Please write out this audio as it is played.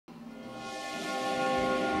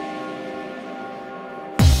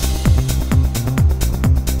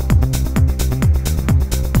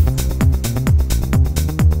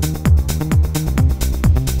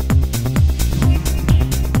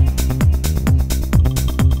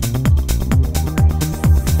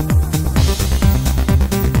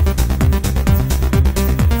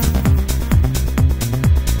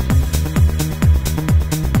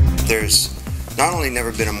not only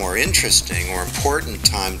never been a more interesting or important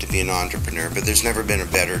time to be an entrepreneur, but there's never been a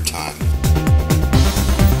better time.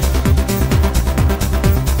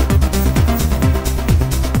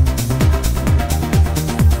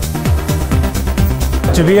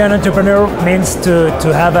 To be an entrepreneur means to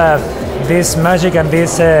have this magic and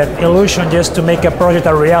this illusion just to make a project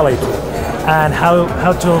a reality, and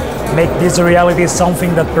how to make this a reality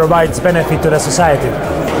something that provides benefit to the society.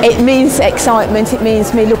 It means excitement, it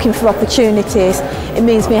means me looking for opportunities, it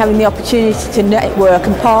means me having the opportunity to network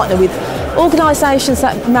and partner with organisations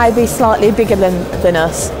that may be slightly bigger than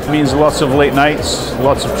us. It means lots of late nights,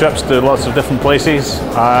 lots of trips to lots of different places.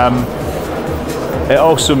 It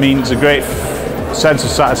also means a great sense of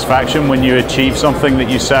satisfaction when you achieve something that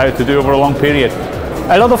you set out to do over a long period.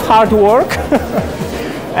 A lot of hard work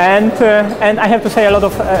and I have to say a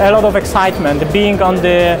lot of excitement. Being on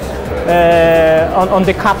the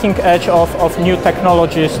cutting edge of new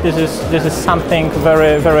technologies, this is something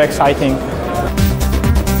very, very exciting.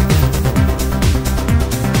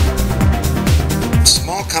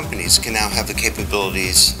 Small companies can now have the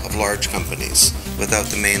capabilities of large companies without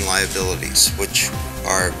the main liabilities, which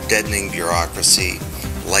are deadening bureaucracy,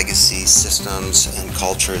 legacy systems and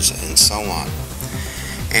cultures, and so on.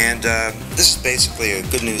 And this is basically a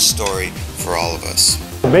good news story for all of us.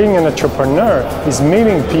 Being an entrepreneur is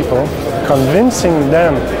meeting people, convincing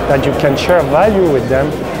them that you can share value with them,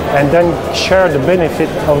 and then share the benefit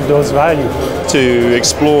of those values. To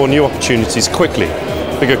explore new opportunities quickly.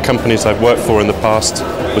 Bigger companies I've worked for in the past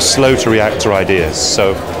were slow to react to ideas.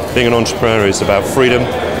 So being an entrepreneur is about freedom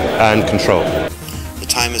and control. The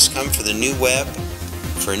time has come for the new web,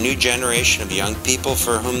 for a new generation of young people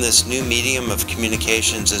for whom this new medium of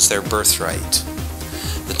communications is their birthright.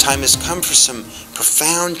 The time has come for some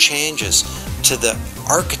profound changes to the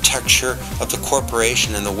architecture of the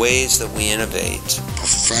corporation and the ways that we innovate.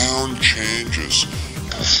 Profound changes.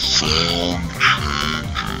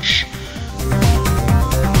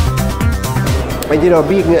 And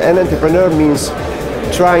being an entrepreneur means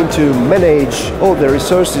trying to manage all the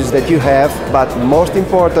resources that you have, but most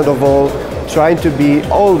important of all, trying to be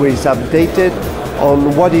always updated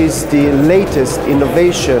on what is the latest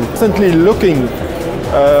innovation. Constantly looking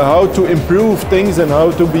how to improve things and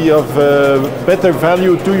how to be of better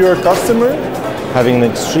value to your customer. Having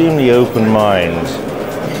an extremely open mind,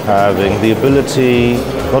 having the ability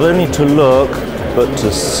not only to look but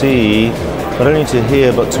to see, not only to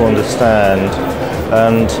hear but to understand,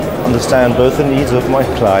 and understand both the needs of my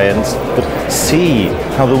clients, but see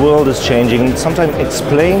how the world is changing, and sometimes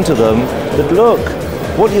explain to them that, look,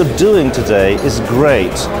 what you're doing today is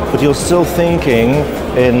great, but you're still thinking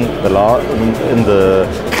in the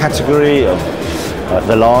category of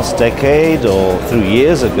the last decade or 3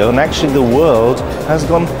 years ago, and actually the world has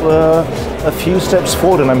gone a few steps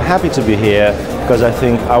forward, and I'm happy to be here because I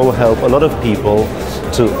think I will help a lot of people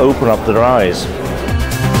to open up their eyes.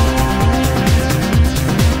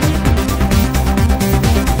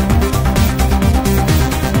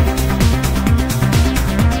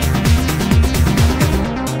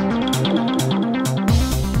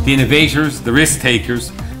 The innovators, the risk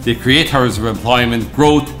takers, the creators of employment,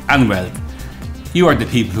 growth and wealth. You are the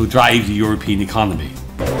people who drive the European economy.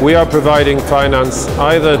 We are providing finance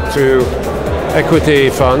either to equity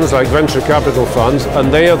funds like venture capital funds,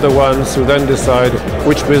 and they are the ones who then decide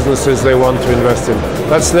which businesses they want to invest in.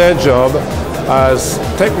 That's their job as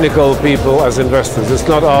technical people, as investors. It's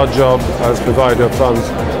not our job as provider of funds.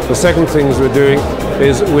 The second things we're doing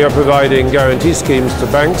is we are providing guarantee schemes to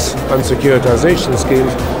banks and securitization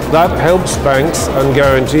schemes. That helps banks and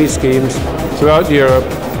guarantee schemes throughout Europe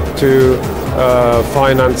to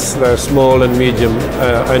finance their small and medium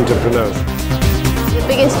entrepreneurs. The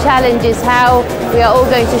biggest challenge is how we are all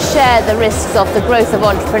going to share the risks of the growth of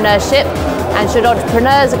entrepreneurship, and should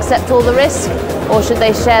entrepreneurs accept all the risk, or should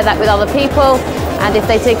they share that with other people? And if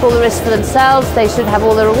they take all the risk for themselves, they should have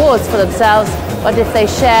all the rewards for themselves, but if they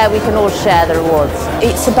share, we can all share the rewards.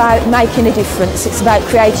 It's about making a difference, it's about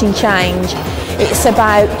creating change, it's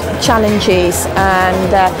about challenges,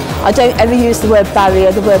 and I don't ever use the word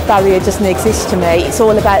barrier doesn't exist to me. It's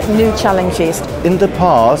all about new challenges. In the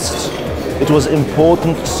past, it was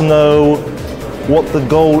important to know what the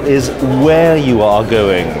goal is, where you are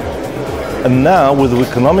going. And now, with the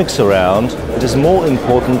economics around, it is more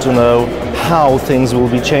important to know how things will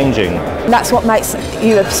be changing. That's what makes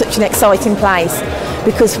Europe such an exciting place,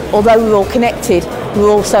 because although we're all connected, we're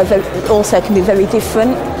also can be very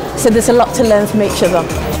different. So there's a lot to learn from each other.